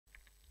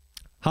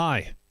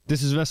Hi,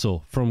 this is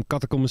Wessel from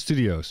Catacomb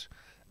Studios,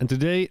 and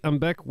today I'm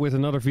back with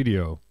another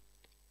video.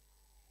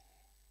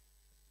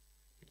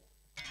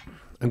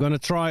 I'm gonna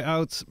try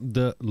out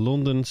the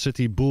London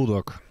City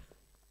Bulldog.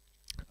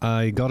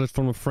 I got it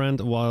from a friend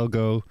a while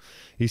ago.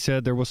 He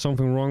said there was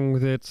something wrong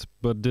with it,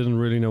 but didn't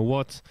really know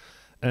what,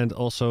 and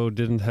also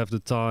didn't have the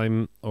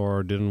time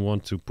or didn't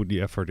want to put the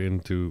effort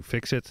in to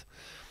fix it.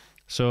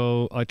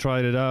 So I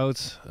tried it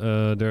out.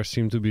 There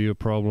seemed to be a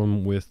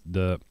problem with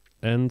the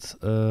end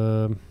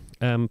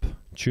amp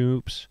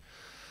tubes,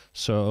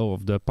 so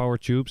of the power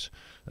tubes.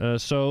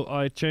 So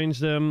I changed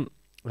them.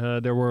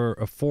 There were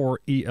 4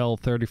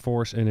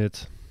 EL34s in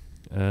it,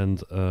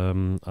 and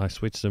I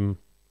switched them.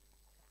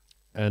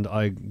 And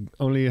I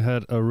only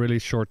had a really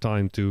short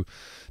time to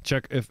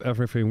check if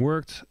everything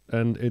worked,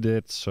 and it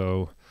did.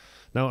 So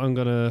now I'm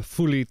gonna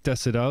fully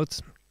test it out.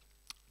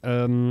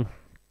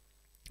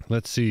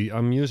 Let's see,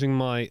 I'm using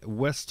my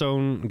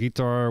Westone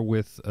guitar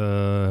with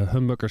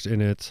humbuckers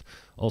in it.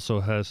 Also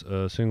has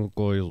a single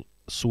coil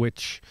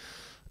switch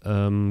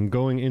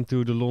going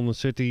into the London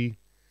City.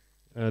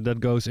 That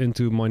goes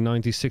into my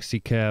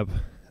 9060 cab,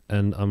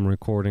 and I'm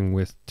recording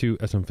with 2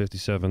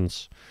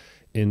 SM57s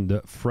in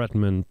the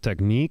Fretman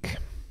technique.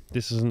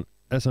 This is an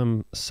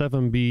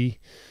SM7B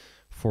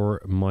for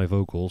my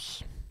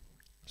vocals.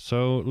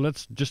 So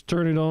let's just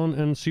turn it on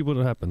and see what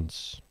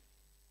happens.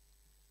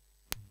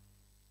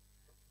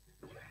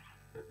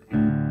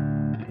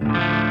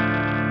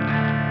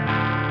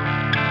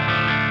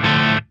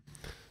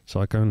 So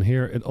I can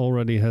hear it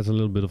already has a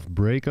little bit of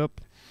breakup.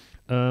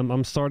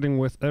 I'm starting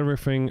with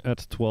everything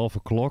at 12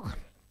 o'clock.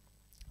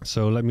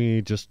 So let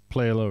me just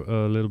play a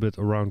little bit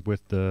around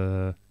with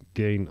the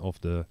gain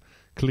of the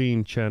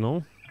clean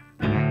channel.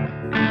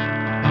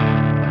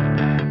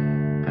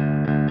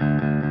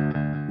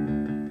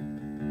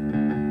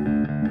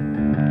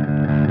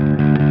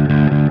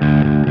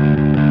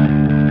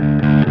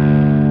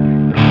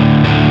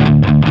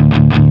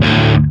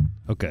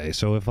 Okay,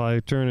 so if I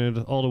turn it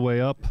all the way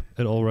up,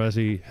 it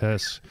already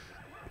has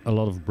a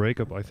lot of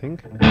breakup, I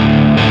think.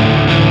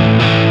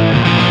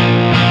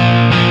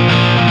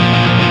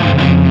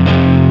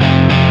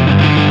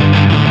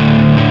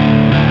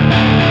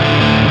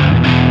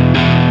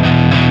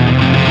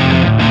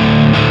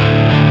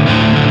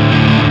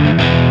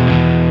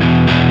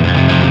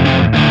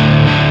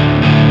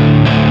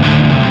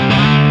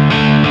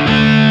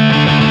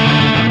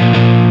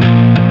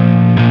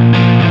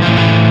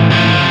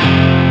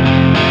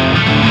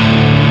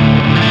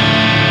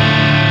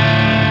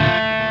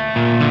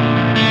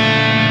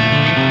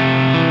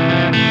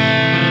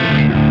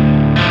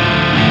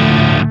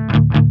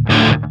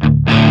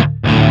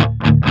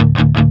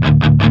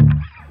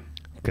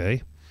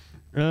 Okay,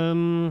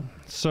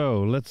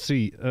 so let's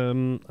see,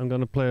 I'm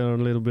gonna play a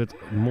little bit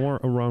more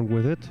around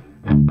with it.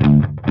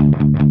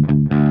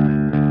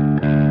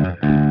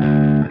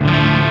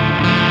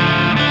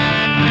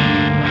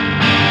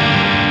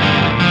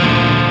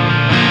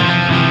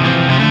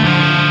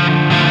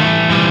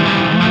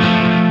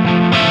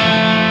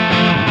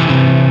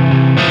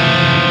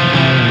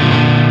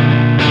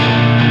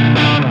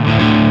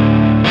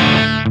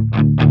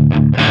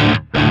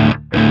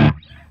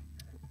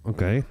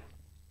 Okay.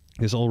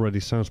 This already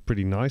sounds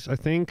pretty nice, I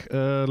think.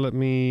 Let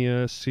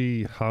me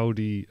see how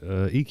the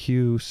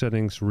EQ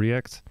settings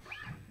react.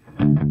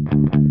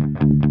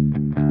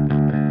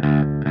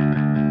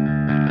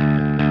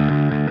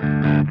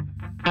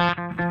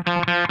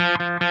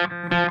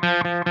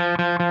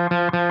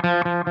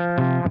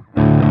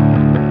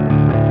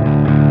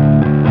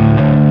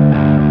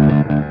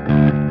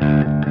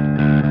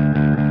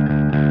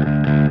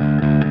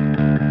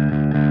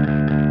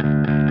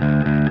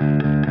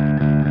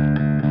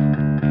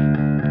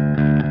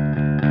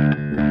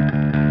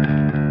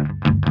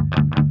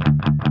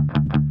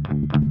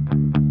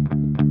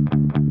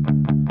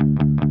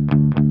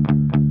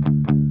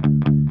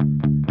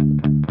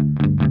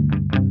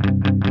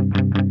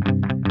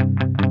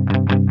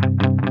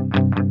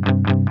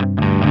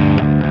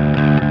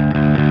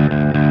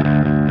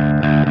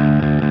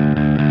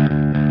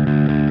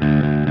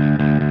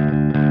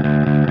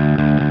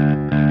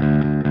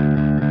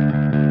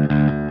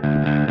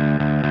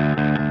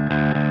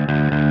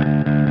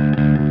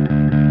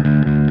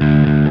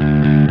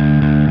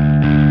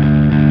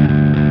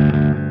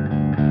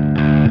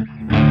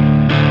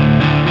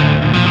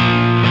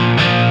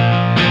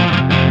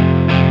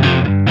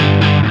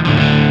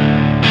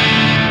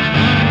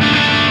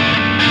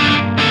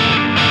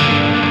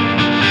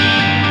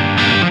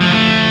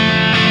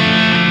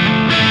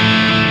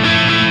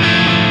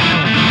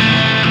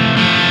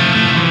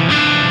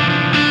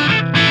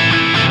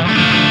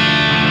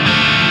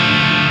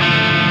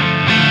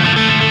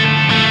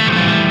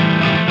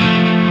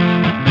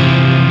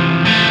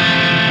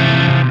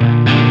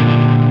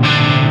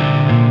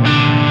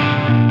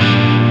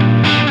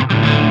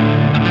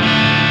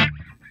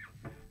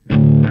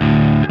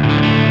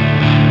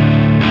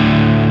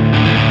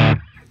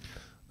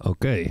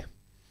 Okay,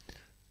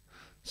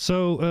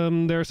 so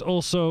there's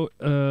also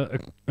a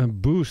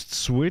boost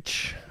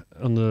switch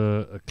on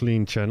the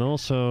clean channel,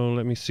 so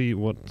let me see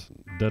what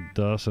that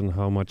does and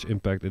how much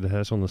impact it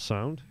has on the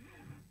sound.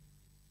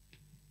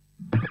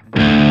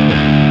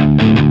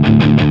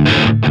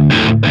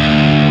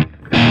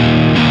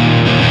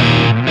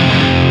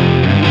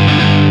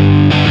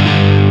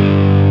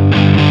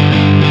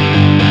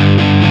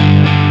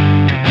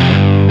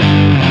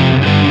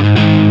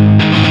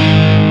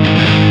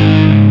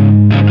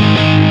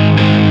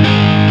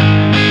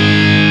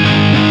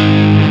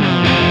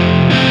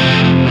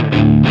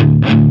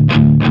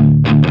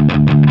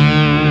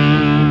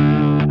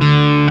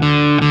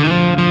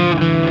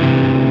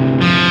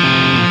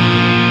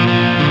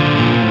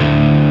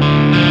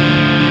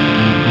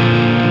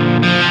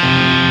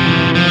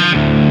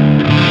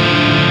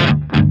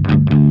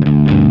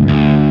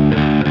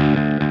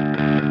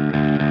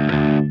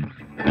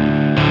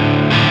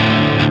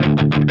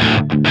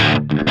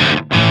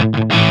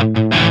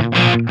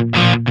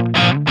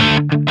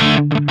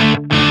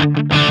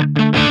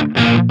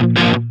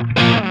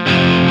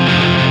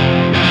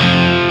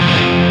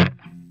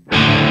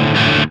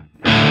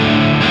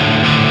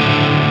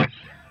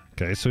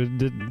 Okay, so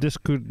this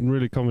could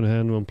really come in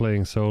handy when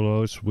playing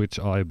solos, which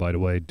I, by the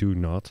way, do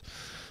not.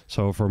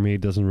 So for me,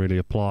 it doesn't really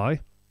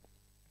apply.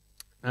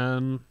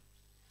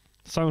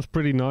 Sounds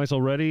pretty nice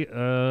already.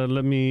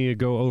 Let me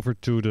go over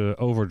to the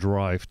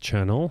overdrive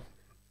channel.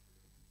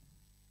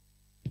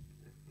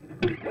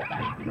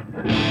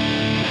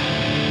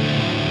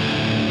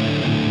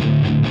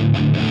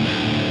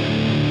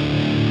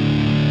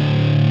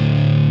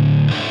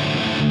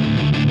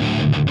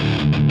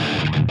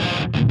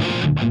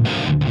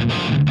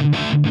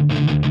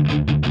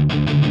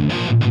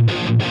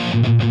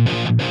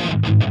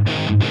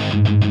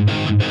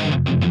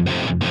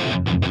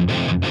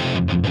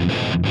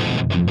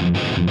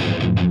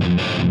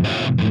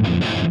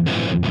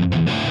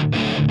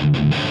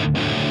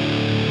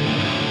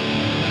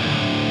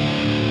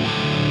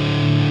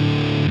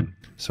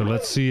 So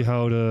let's see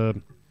how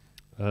the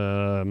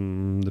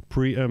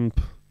preamp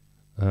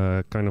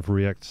kind of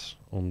reacts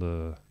on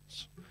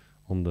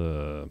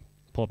the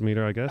pot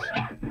meter, I guess.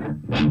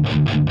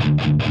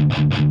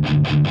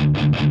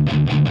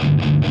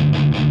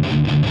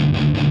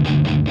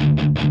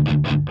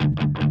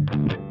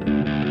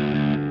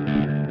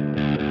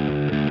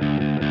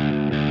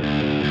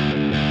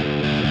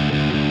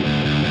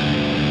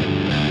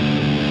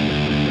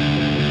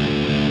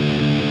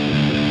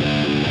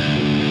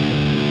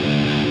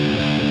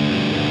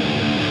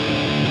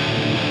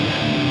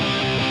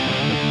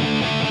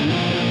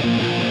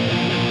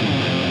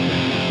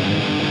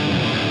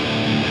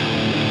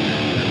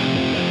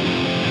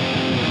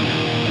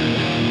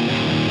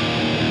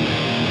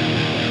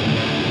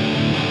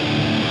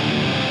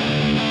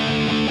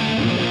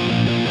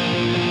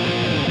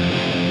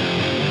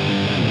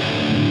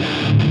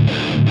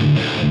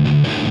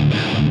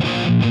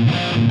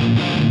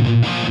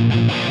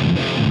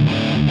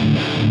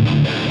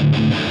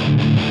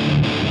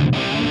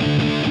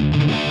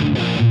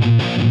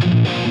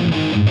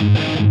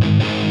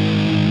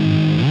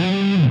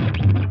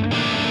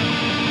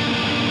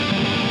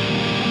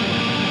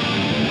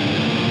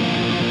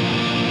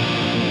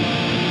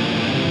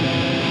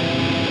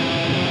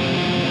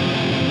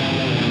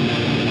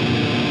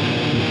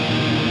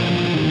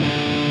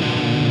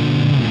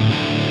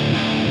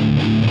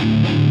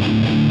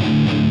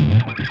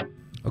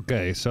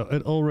 Okay, so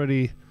it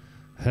already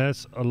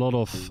has a lot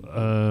of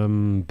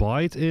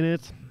bite in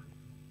it.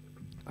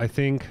 I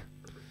think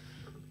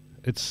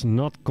it's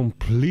not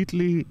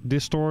completely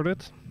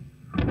distorted.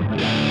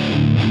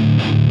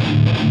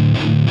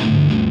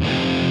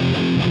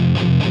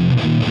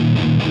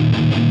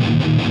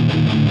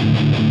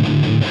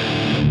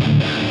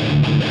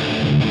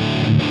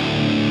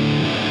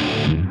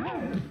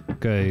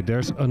 Okay,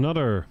 there's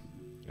another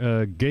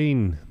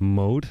gain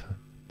mode.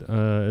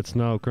 It's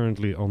now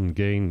currently on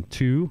gain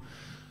 2,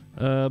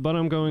 but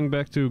I'm going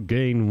back to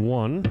gain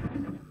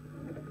 1.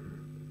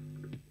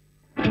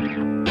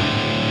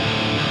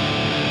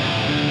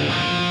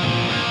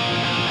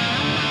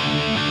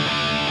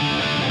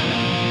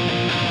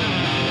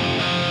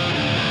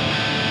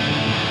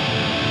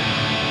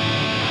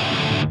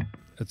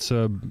 It's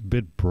a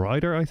bit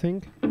brighter, I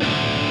think.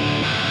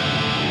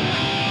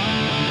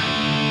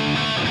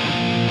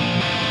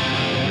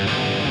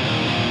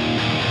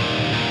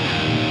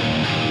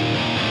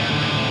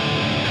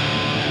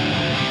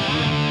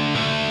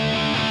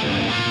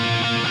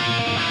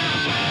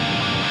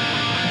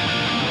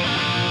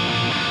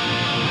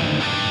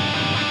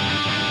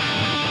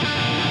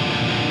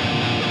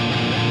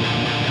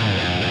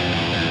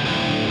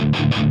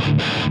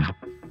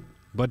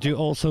 But you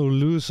also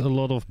lose a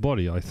lot of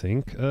body, I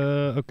think.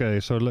 Okay,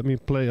 so let me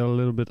play a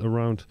little bit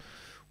around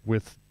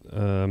with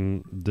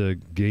the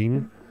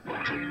gain.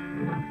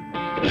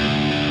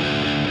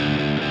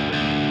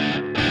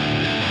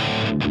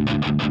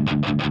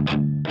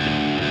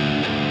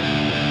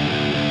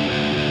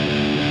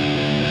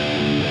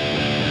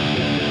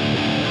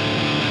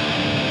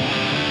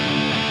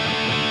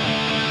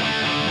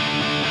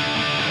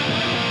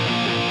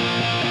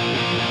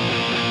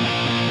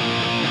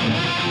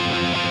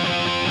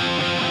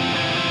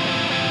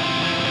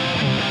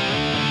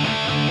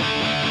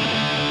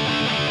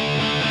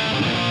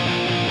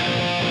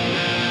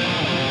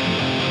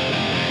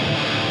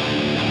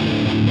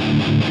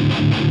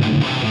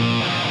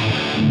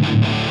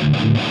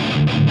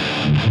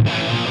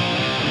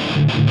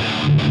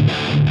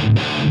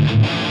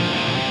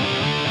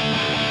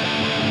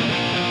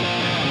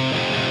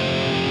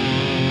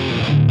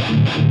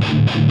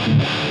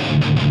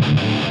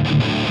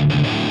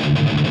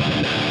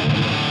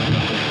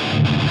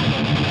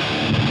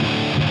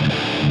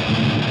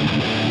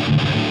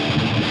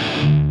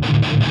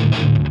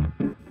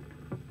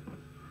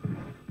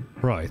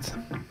 Right.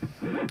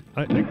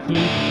 I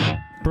actually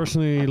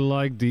personally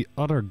like the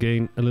other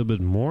gain a little bit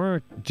more.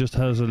 It just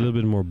has a little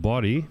bit more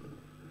body.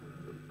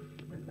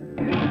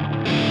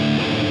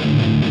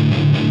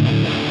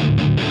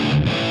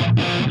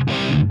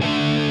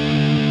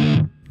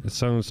 It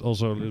sounds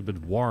also a little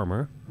bit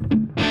warmer.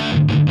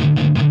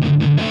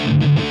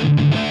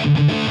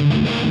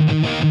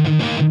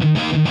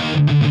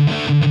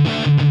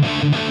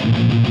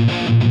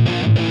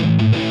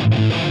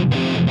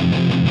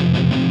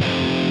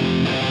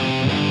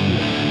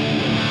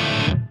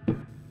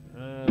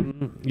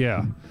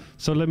 Yeah,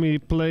 so let me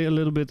play a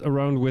little bit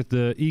around with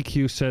the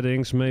EQ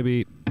settings.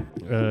 Maybe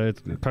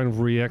it kind of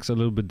reacts a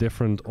little bit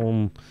different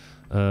on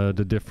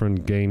the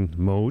different gain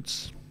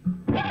modes.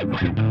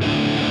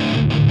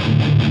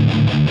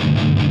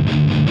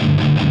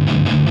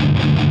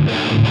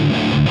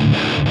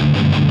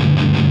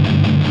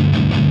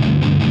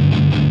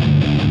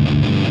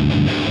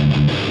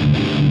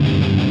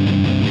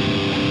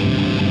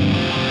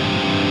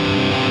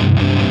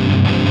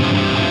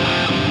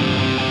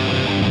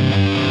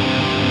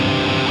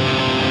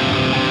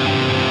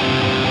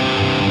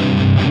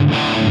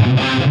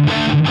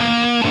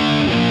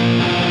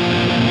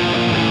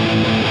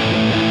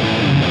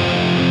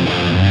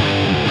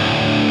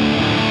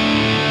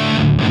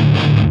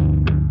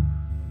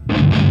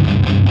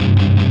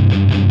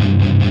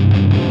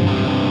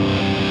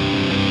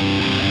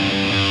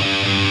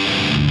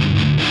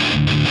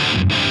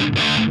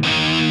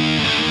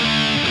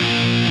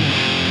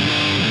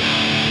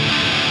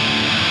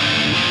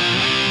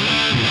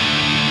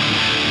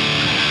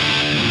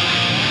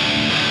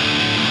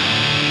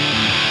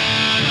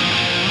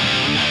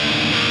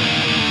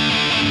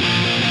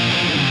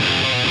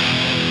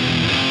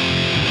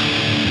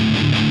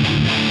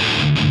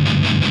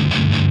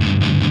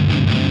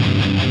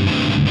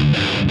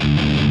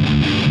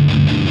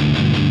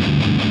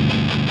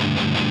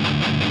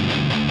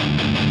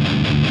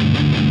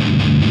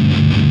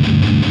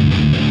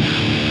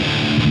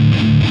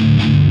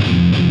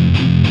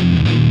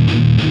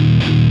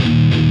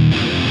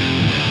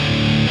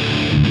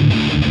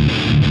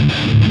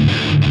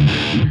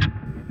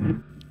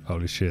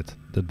 Holy shit,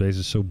 that bass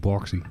is so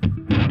boxy.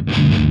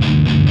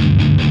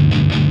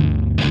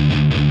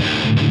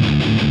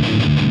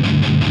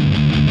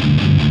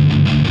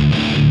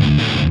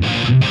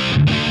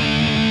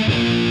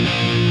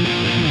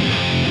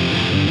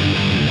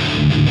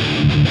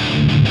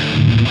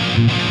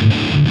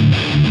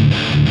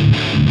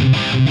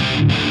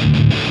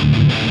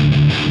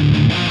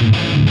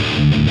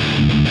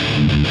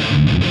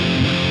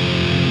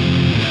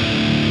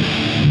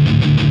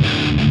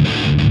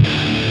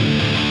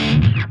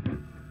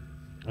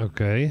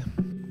 Okay.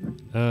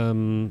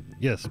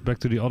 Yes, back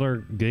to the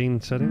other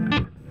gain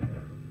setting.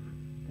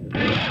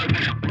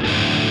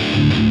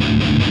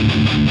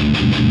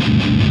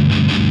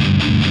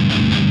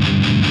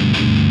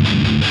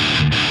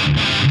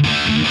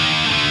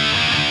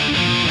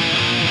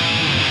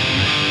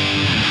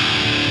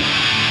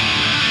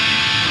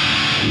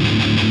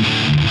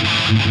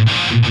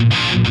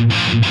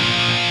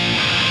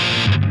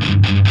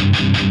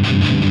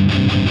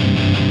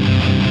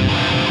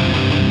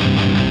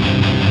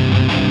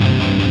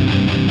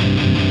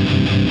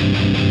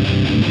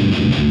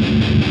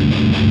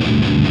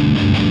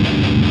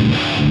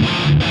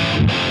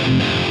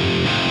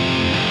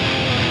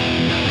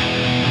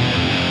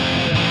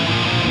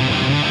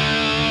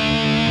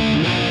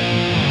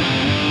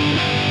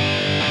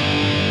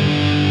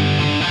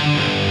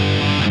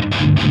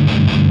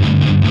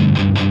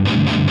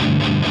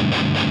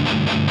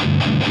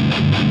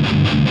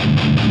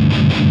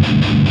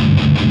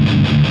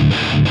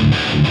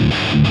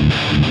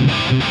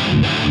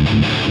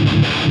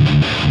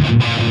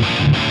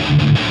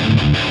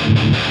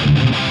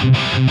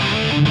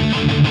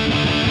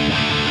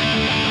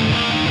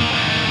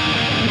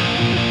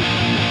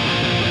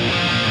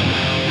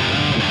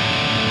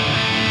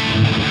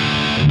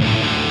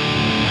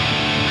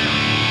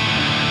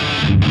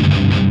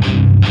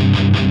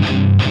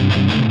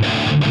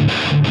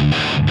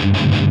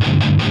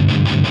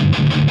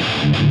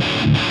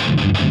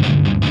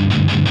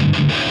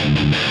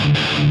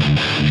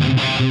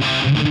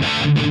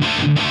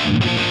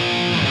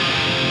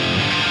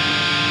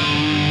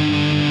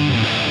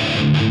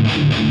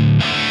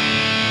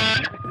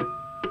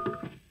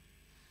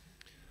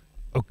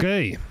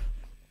 Okay,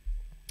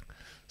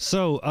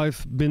 so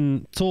I've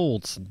been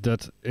told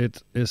that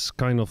it is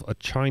kind of a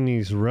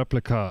Chinese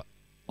replica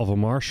of a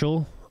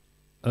Marshall.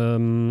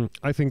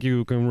 I think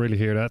you can really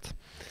hear that.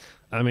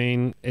 I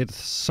mean, it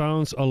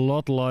sounds a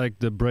lot like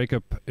the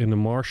breakup in the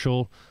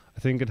Marshall. I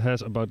think it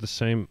has about the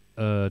same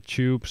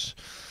tubes.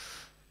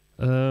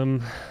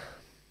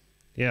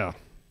 Yeah,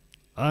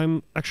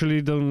 I'm not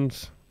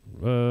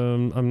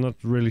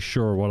really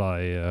sure what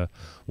I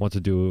want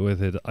to do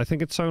with it. I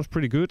think it sounds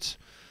pretty good.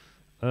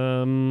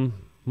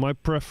 My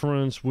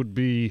preference would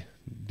be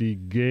the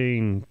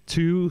gain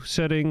 2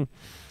 setting.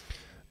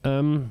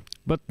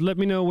 But let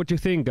me know what you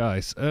think,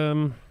 guys.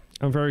 I'm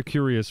very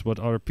curious what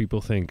other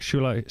people think.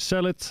 Should I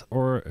sell it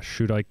or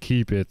should I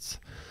keep it?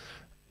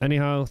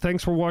 Anyhow,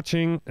 thanks for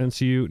watching and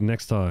see you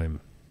next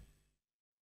time.